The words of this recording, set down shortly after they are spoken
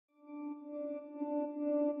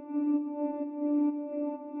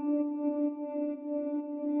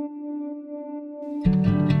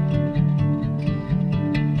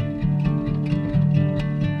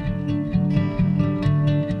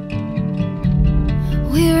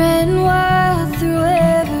Ran wild through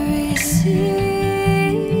every season,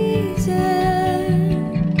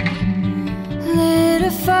 lit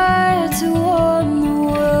a fire to warm the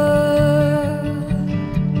world.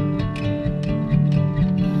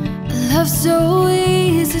 A love so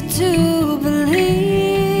easy to believe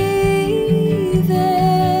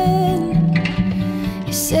in.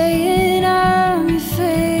 You're saying I'm your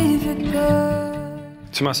favorite girl.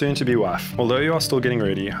 To my soon-to-be wife, although you are still getting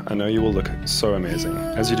ready, I know you will look so amazing,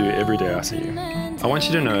 as you do every day I see you. I want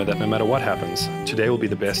you to know that no matter what happens, today will be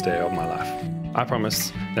the best day of my life. I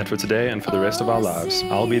promise that for today and for the rest of our lives,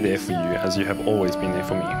 I'll be there for you as you have always been there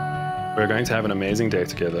for me. We're going to have an amazing day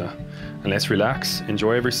together, and let's relax,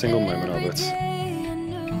 enjoy every single moment of it.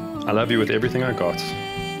 I love you with everything I got.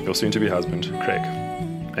 Your soon-to-be husband, Craig.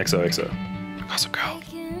 XOXO. Gossip Girl.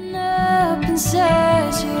 Up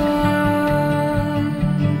inside your arms,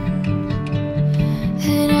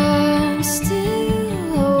 and I'm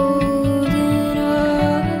still holding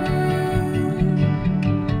on.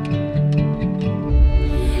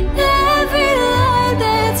 Every light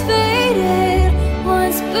that's faded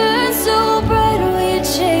once burned so bright we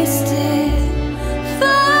chased it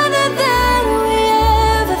farther than we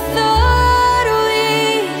ever thought we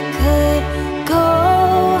could go.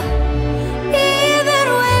 Even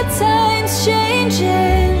when time's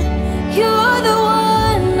changing, you're the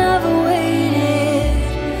one I've waited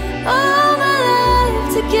all my life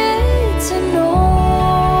to get to know.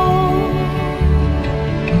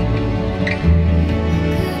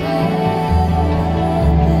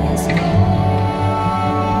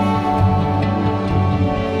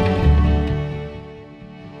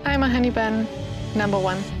 I'm a honey bun, number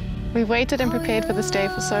one. We've waited and prepared for this day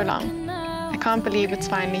for so long. I can't believe it's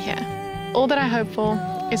finally here. All that I hope for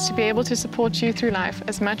is to be able to support you through life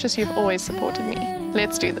as much as you've always supported me.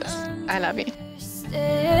 Let's do this. I love you.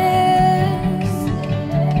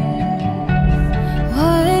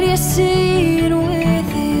 What you seeing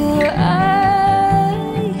with your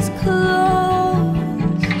eyes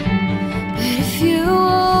closed? But if you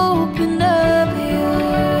open up your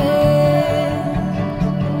head,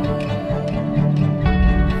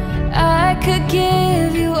 I could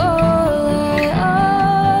give you all I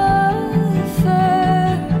offer.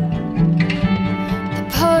 The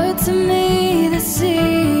parts of me that see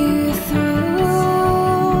you through.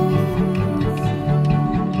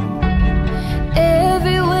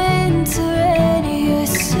 Every winter and your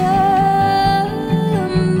summers,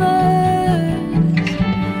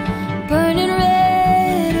 burning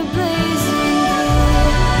red or blazing blue.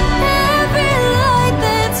 Every light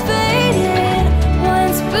that's faded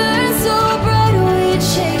once burned so bright we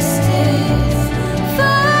chased it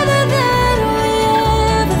farther than we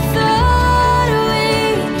ever thought we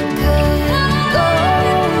could go.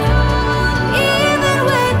 Even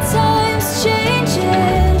when time's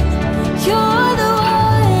changing, you're the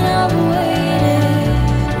one I've waited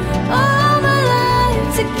all my life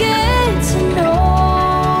to get to know.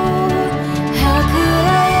 How could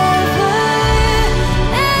I ever?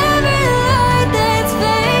 Every light that's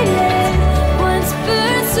faded once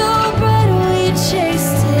burned so bright we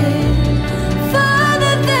chased it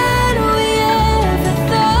farther than we ever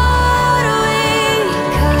thought we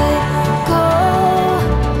could go.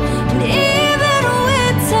 And even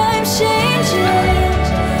when time's changing,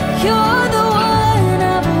 you're the one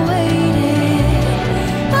I've waited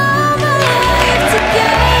all my life to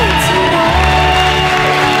get to know.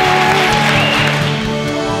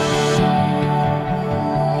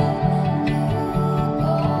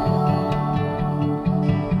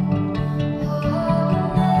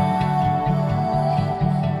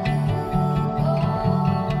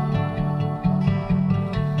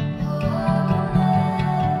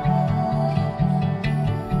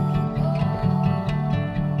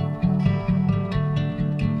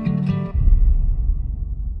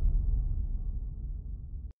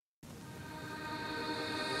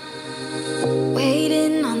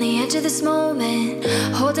 Waiting on the edge of this moment,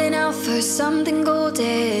 holding out for something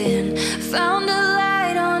golden. Found a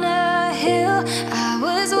light on a hill. I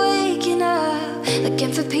was waking up,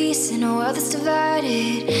 looking for peace in a world that's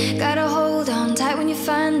divided. Gotta hold on tight when you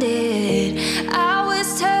find it. I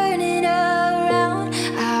was turning around,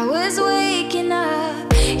 I was waking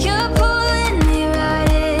up. You're pulling me right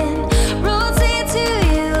in, rotate to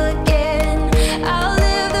you again. I'll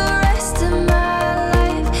live the rest of my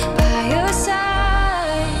life by your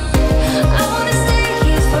side. I wanna stay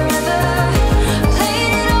here forever,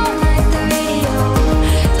 playing it all like the radio.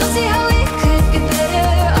 Don't see how it could be better.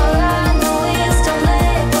 All I know is don't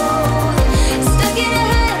let go. Stuck in a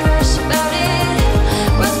head rush about it,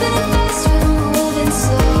 we're spinning fast with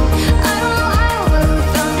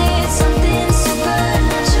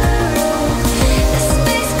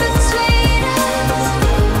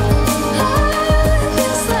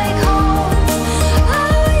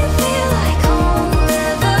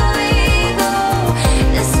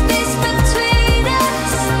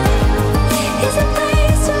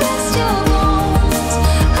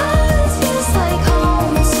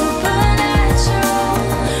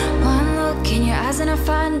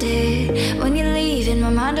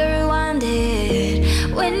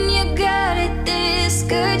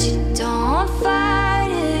good, you don't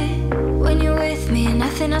fight it. When you're with me,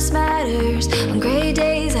 nothing else matters. On gray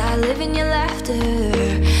days, I live in your laughter.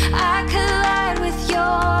 I collide with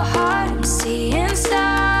your heart, I'm seeing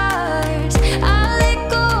stars. I let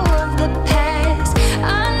go of the past,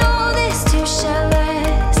 I know this too shall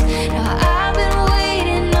last. Now I've been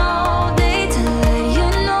waiting all day to let you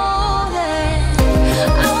know that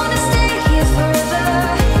I wanna stay here forever,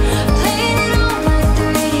 playing it on like the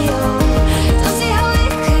radio. Don't see how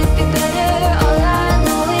it could be better, all I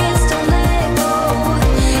know is don't let go.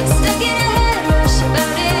 Stuck in a head rush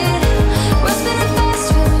about it, we're spinning fast,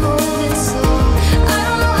 we're moving slow. I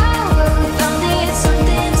don't know how, but we found it,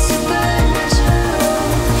 something supernatural.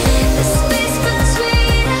 The space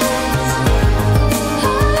between us,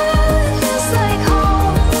 oh, it feels like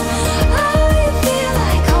home. Oh, you feel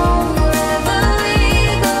like home wherever we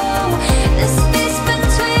go. The space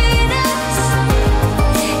between us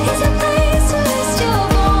is a place to rest your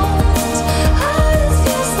bones. Oh, this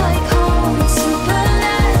feels like home, it's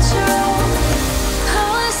supernatural. I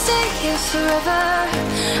wanna stay here forever,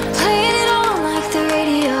 playing it on like the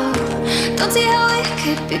radio. Don't see how it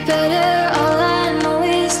could be better, all I know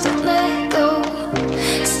is don't let go.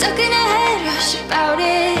 Stuck in a head rush about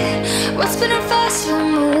it, what's spinning fast, we're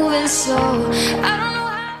moving slow. I don't